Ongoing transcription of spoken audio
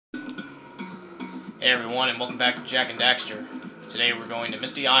Hey everyone, and welcome back to Jack and Daxter. Today we're going to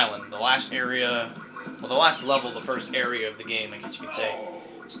Misty Island, the last area, well, the last level, the first area of the game, I guess you could say.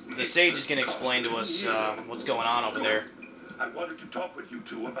 The sage is going to explain to us what's going on over there. I wanted to talk with you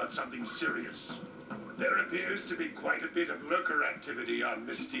two about something serious. There appears to be quite a bit of lurker activity on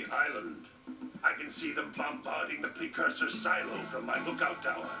Misty Island. I can see them bombarding the precursor silo from my lookout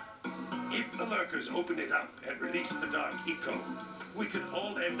tower. If the lurkers open it up and release the dark eco, we could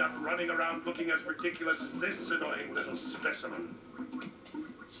all end up running around looking as ridiculous as this annoying little specimen.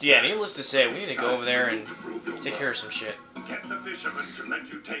 So yeah, needless to say, we need to go over there and take care of some shit. Get the fisherman to let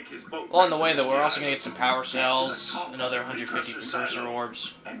you take his boat. Well, on the way though, we're also going to get some power cells, another 150 precursor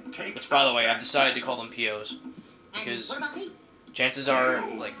orbs, which by the way, I've decided to call them POs, because chances are,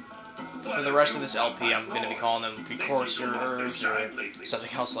 like, for the rest of this LP, I'm going to be calling them precursor herbs or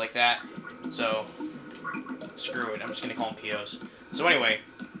something else like that. So, screw it, I'm just going to call them POs. So anyway,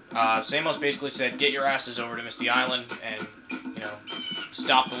 Samos basically said, get your asses over to Misty Island and, you know,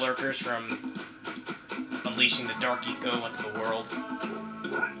 stop the lurkers from unleashing the dark eco into the world.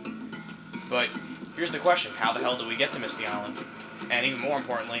 But here's the question, how the hell do we get to Misty Island? And even more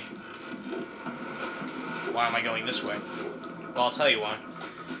importantly, why am I going this way? Well, I'll tell you why.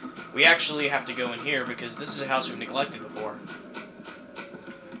 We actually have to go in here because this is a house we've neglected before.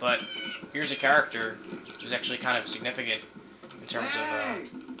 But here's a character who's actually kind of significant in terms of,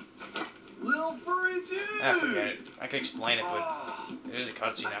 little furry dude! forget it. I could explain it, but it is a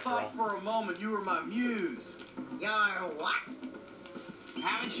cutscene after all. I thought for a moment you were my muse. You're what?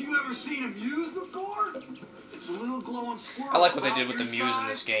 Haven't you ever seen a muse before? It's a little glowing squirrel. I like what they did with the muse in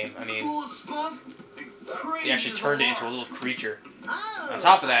this game. I mean, full of spunk and crazy they actually as turned it lark. into a little creature. Oh, On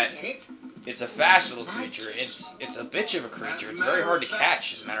top of that, I get it. it's a fast little creature. It's a bitch of a creature. It's very hard to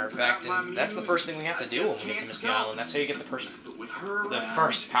catch, as a matter of fact, and that's the first thing we have to do when we get to Misty Island. That's how you get the first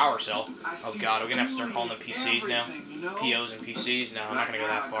power cell. Oh god, we're gonna have to start calling them PCs now. POs and PCs? No, I'm not gonna go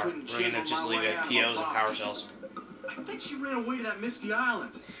that far. We're gonna just leave it at POs and power cells. I think she ran away to that Misty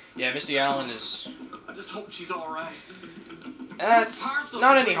Island. Yeah, Misty Island is... I just hope she's alright. That's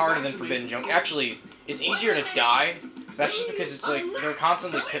not any harder than Forbidden Junk. Actually, it's easier to die. That's just because it's like, there are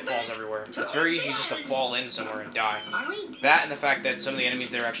constantly pitfalls everywhere. It's very easy just to fall in somewhere and die. That and the fact that some of the enemies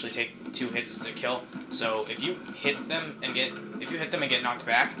there actually take 2 hits to kill. So if you hit them and get knocked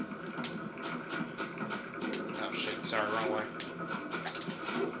back... Oh shit, sorry, wrong way.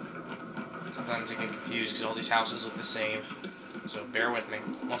 Sometimes I get confused because all these houses look the same. So bear with me.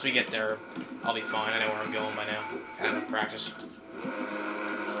 Once we get there, I'll be fine. I know where I'm going by now. I've had enough practice.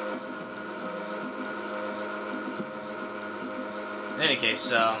 In any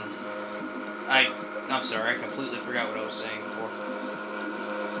case, I'm sorry, I completely forgot what I was saying before.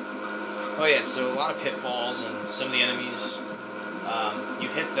 Oh yeah, so a lot of pitfalls, and some of the enemies, you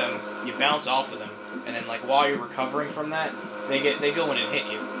hit them, you bounce off of them, and then like while you're recovering from that, they go in and hit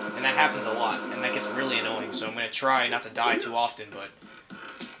you, and that happens a lot, and that gets really annoying. So I'm gonna try not to die too often, but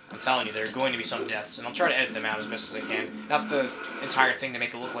I'm telling you, there are going to be some deaths, and I'll try to edit them out as best as I can. Not the entire thing to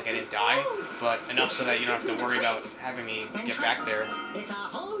make it look like I didn't die, but enough so that you don't have to worry about having me get back there, It's a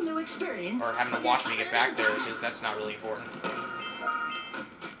whole new experience. or having to watch me get back there, because that's not really important. The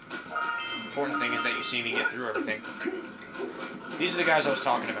important thing is that you see me get through everything. These are the guys I was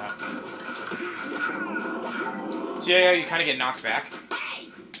talking about. See how you kind of get knocked back? Hey,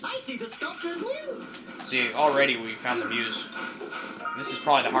 I see the Sculptor's muse. See, already we found the muse. This is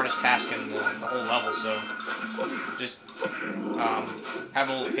probably the hardest task in the whole level, so just have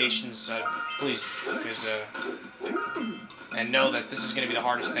a little patience, please, because and know that this is going to be the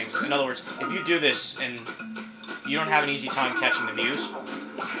hardest thing. In other words, if you do this and you don't have an easy time catching the muse,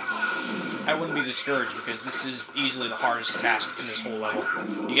 I wouldn't be discouraged, because this is easily the hardest task in this whole level.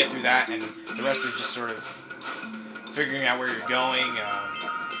 You get through that, and the rest is just sort of figuring out where you're going,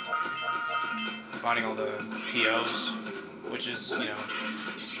 finding all the POs, which is, you know,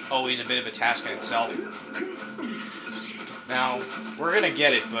 always a bit of a task in itself. Now, we're gonna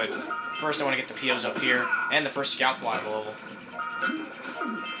get it, but first I want to get the POs up here, and the first scout fly of the level.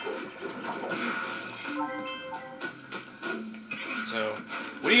 So,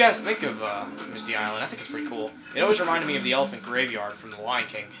 what do you guys think of Misty Island? I think it's pretty cool. It always reminded me of the Elephant Graveyard from The Lion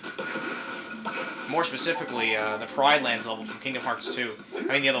King. More specifically, the Pride Lands level from Kingdom Hearts 2.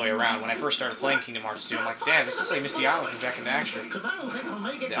 I mean the other way around. When I first started playing Kingdom Hearts 2, I'm like, damn, this looks like Misty Island from Jack and Daxter.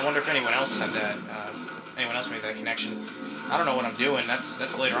 I wonder if anyone else had that, anyone else made that connection. I don't know what I'm doing. That's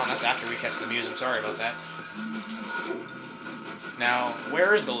later on. That's after we catch the muse. I'm sorry about that. Now,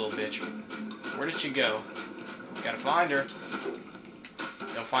 where is the little bitch? Where did she go? Gotta find her.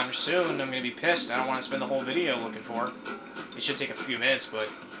 Don't find her soon. I'm gonna be pissed. I don't want to spend the whole video looking for her. It should take a few minutes, but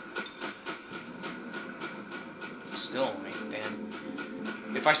still, I mean,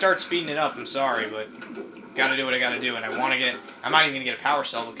 damn. If I start speeding it up, I'm sorry, but gotta do what I gotta do, and I want to get... I'm not even gonna get a power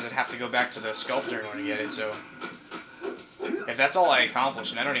cell because I'd have to go back to the Sculptor in order to get it, so... If that's all I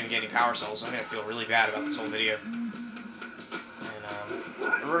accomplish and I don't even get any power cells, I'm gonna feel really bad about this whole video.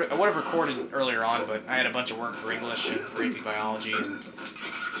 I would have recorded earlier on, but I had a bunch of work for English and for AP Biology, and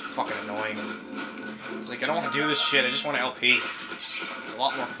it's fucking annoying. It's like, I don't want to do this shit, I just want to LP. It's a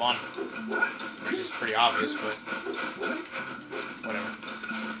lot more fun. Which is pretty obvious, but... whatever.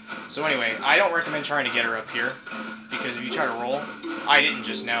 So anyway, I don't recommend trying to get her up here, because if you try to roll... I didn't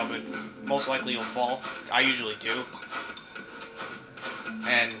just now, but most likely you'll fall. I usually do.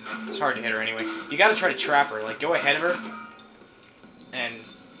 And it's hard to hit her anyway. You gotta try to trap her, like, go ahead of her, and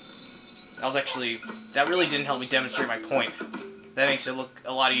that was actually, that really didn't help me demonstrate my point. That makes it look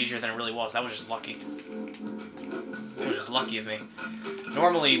a lot easier than it really was. That was just lucky. It was just lucky of me.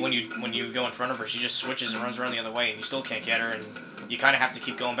 Normally, when you go in front of her, she just switches and runs around the other way, and you still can't get her, and you kind of have to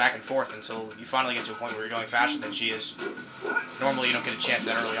keep going back and forth until you finally get to a point where you're going faster than she is. Normally, you don't get a chance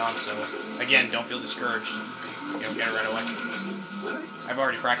that early on, so, again, don't feel discouraged if you don't get her right away. I've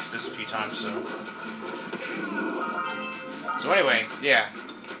already practiced this a few times, so... So anyway, yeah,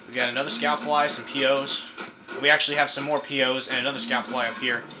 we got another scout fly, some POs. We actually have some more POs and another scout fly up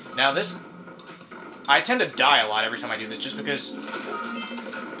here. Now this, I tend to die a lot every time I do this, just because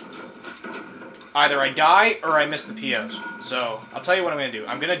either I die or I miss the POs. So I'll tell you what I'm gonna do.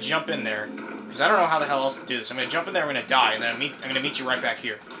 I'm gonna jump in there because I don't know how the hell else to do this. I'm gonna jump in there. I'm gonna die, and then I'm gonna meet you right back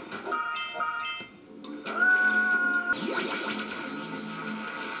here.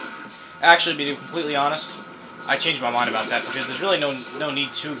 Actually, to be completely honest, I changed my mind about that because there's really no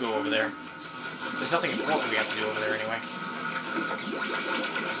need to go over there. There's nothing important we have to do over there anyway.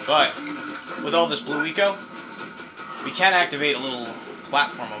 But with all this blue eco, we can activate a little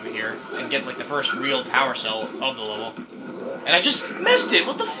platform over here and get like the first real power cell of the level. And I just missed it!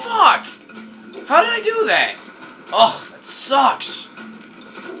 What the fuck? How did I do that? Oh, that sucks.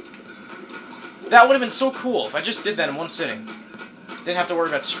 That would have been so cool if I just did that in one sitting. Didn't have to worry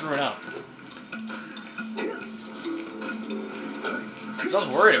about screwing up. Because I was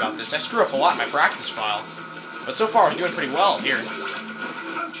worried about this. I screw up a lot in my practice file. But so far I was doing pretty well here.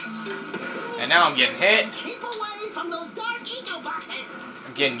 And now I'm getting hit. Keep away from those dark eco boxes.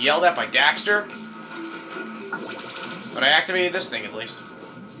 I'm getting yelled at by Daxter. But I activated this thing at least.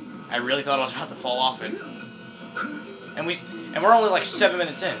 I really thought I was about to fall off it. And we're only like 7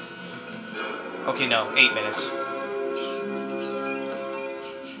 minutes in. Okay, no, 8 minutes.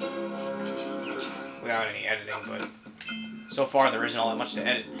 Without any editing, but so far there isn't all that much to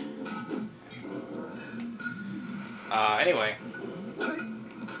edit. Anyway.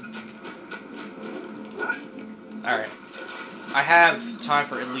 Alright. I have time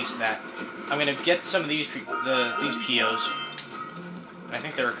for at least that. I'm gonna get some of these POs. And I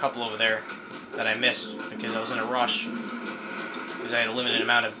think there are a couple over there that I missed because I was in a rush. Because I had a limited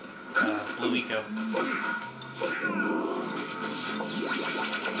amount of blue eco.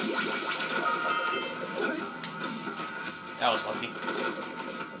 That was lucky.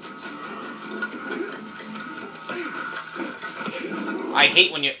 I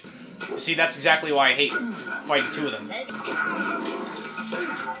hate when you... See, that's exactly why I hate fighting two of them.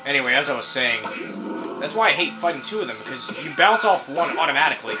 Anyway, as I was saying, that's why I hate fighting two of them, because you bounce off one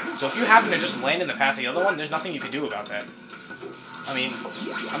automatically. So if you happen to just land in the path of the other one, there's nothing you can do about that. I mean,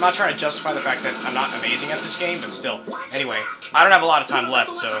 I'm not trying to justify the fact that I'm not amazing at this game, but still. Anyway, I don't have a lot of time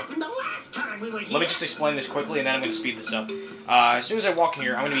left, so... Let me just explain this quickly, and then I'm going to speed this up. As soon as I walk in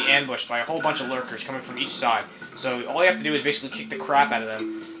here, I'm going to be ambushed by a whole bunch of lurkers coming from each side. So all you have to do is basically kick the crap out of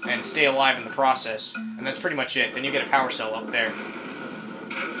them, and stay alive in the process. And that's pretty much it. Then you get a power cell up there.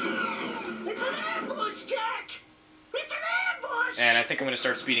 It's an ambush, Jack! It's an ambush! And I think I'm going to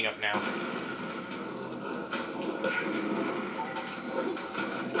start speeding up now.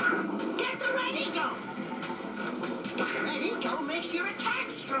 Get the red eco! The red eco makes your attack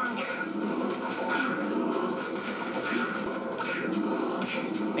stronger.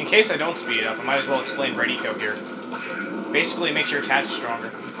 In case I don't speed it up, I might as well explain red eco here. Basically, it makes your attack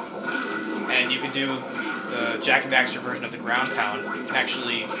stronger. And you can do the Jak and Daxter version of the ground pound and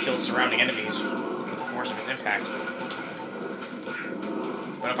actually kill surrounding enemies with the force of its impact.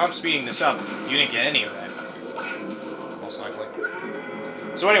 But if I'm speeding this up, you didn't get any of that. Most likely.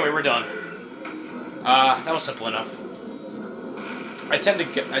 So anyway, we're done. That was simple enough. I tend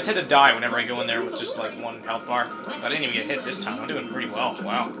to die whenever I go in there with just like one health bar. But I didn't even get hit this time. I'm doing pretty well.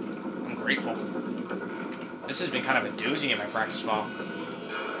 Wow. I'm grateful. This has been kind of a doozy in my practice file.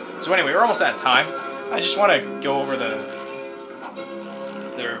 So anyway, we're almost out of time. I just want to go over the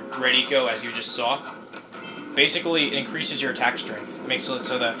red eco as you just saw. basically it increases your attack strength. It makes it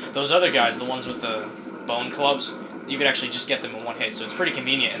so that those other guys, the ones with the bone clubs, you could actually just get them in one hit. So it's pretty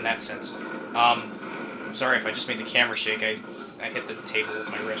convenient in that sense. Sorry if I just made the camera shake. I hit the table with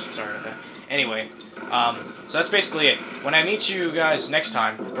my wrist. Sorry about that. Anyway, so that's basically it. When I meet you guys next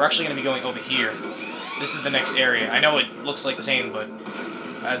time, we're actually going to be going over here. This is the next area. I know it looks like the same, but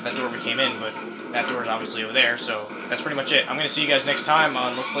as that door we came in, but that door is obviously over there. So that's pretty much it. I'm going to see you guys next time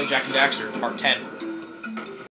on Let's Play Jak and Daxter Part 10.